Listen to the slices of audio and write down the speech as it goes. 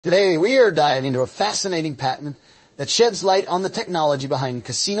Today we are diving into a fascinating patent that sheds light on the technology behind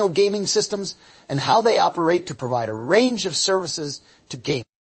casino gaming systems and how they operate to provide a range of services to gamers.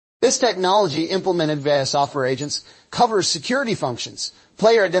 This technology, implemented via software agents, covers security functions,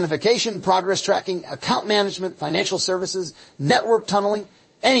 player identification, progress tracking, account management, financial services, network tunneling,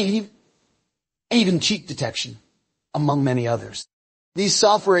 and even cheat detection, among many others. These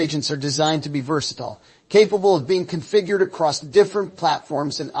software agents are designed to be versatile, capable of being configured across different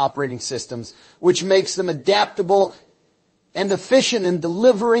platforms and operating systems, which makes them adaptable and efficient in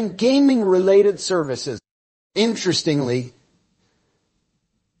delivering gaming-related services. Interestingly,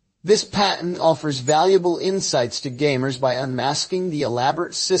 this patent offers valuable insights to gamers by unmasking the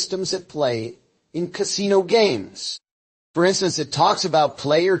elaborate systems at play in casino games. For instance, it talks about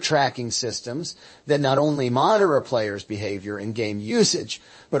player tracking systems that not only monitor a player's behavior and game usage,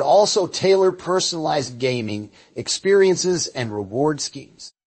 but also tailor personalized gaming experiences and reward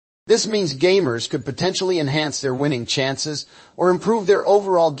schemes. This means gamers could potentially enhance their winning chances or improve their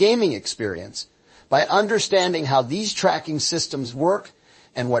overall gaming experience by understanding how these tracking systems work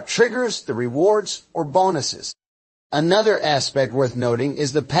and what triggers the rewards or bonuses. Another aspect worth noting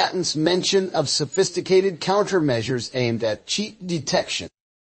is the patent's mention of sophisticated countermeasures aimed at cheat detection.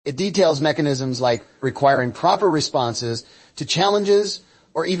 It details mechanisms like requiring proper responses to challenges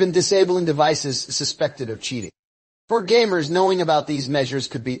or even disabling devices suspected of cheating. For gamers, knowing about these measures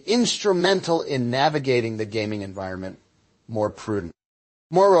could be instrumental in navigating the gaming environment more prudently.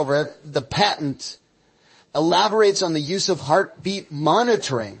 Moreover, the patent elaborates on the use of heartbeat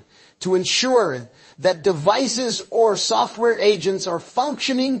monitoring to ensure that devices or software agents are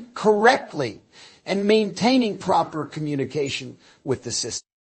functioning correctly and maintaining proper communication with the system.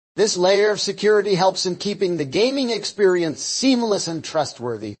 This layer of security helps in keeping the gaming experience seamless and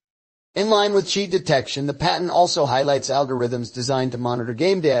trustworthy. In line with cheat detection, the patent also highlights algorithms designed to monitor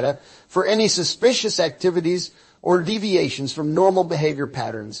game data for any suspicious activities or deviations from normal behavior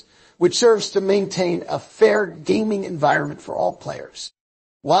patterns, which serves to maintain a fair gaming environment for all players.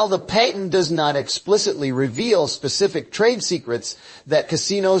 While the patent does not explicitly reveal specific trade secrets that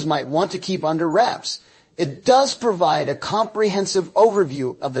casinos might want to keep under wraps, it does provide a comprehensive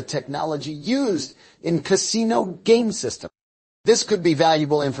overview of the technology used in casino game systems. This could be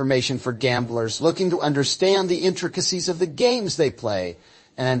valuable information for gamblers looking to understand the intricacies of the games they play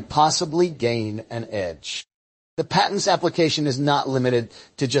and possibly gain an edge. The patent's application is not limited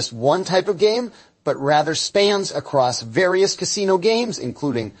to just one type of game, but rather spans across various casino games,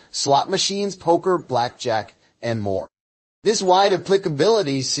 including slot machines, poker, blackjack, and more. This wide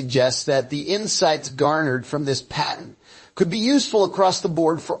applicability suggests that the insights garnered from this patent could be useful across the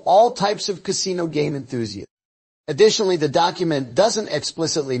board for all types of casino game enthusiasts. Additionally, the document doesn't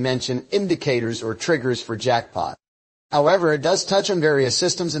explicitly mention indicators or triggers for jackpot. However, it does touch on various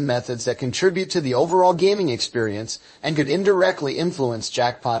systems and methods that contribute to the overall gaming experience and could indirectly influence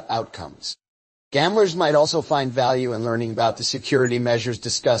jackpot outcomes. Gamblers might also find value in learning about the security measures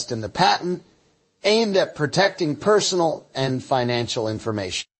discussed in the patent, aimed at protecting personal and financial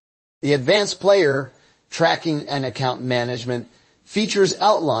information. The advanced player tracking and account management features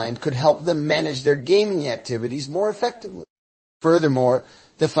outlined could help them manage their gaming activities more effectively. Furthermore,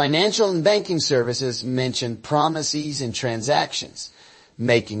 the financial and banking services mention promises and transactions,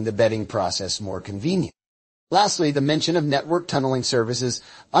 making the betting process more convenient. Lastly, the mention of network tunneling services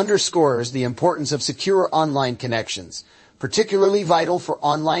underscores the importance of secure online connections, particularly vital for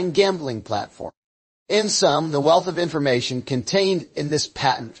online gambling platforms. In sum, the wealth of information contained in this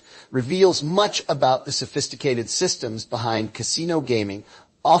patent reveals much about the sophisticated systems behind casino gaming,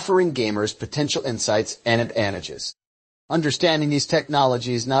 offering gamers potential insights and advantages. Understanding these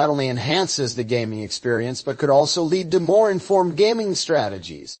technologies not only enhances the gaming experience, but could also lead to more informed gaming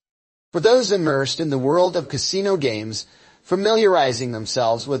strategies. For those immersed in the world of casino games, familiarizing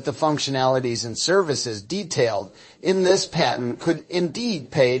themselves with the functionalities and services detailed in this patent could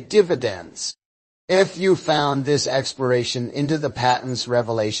indeed pay dividends. If you found this exploration into the patent's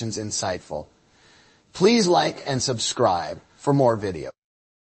revelations insightful, please like and subscribe for more videos.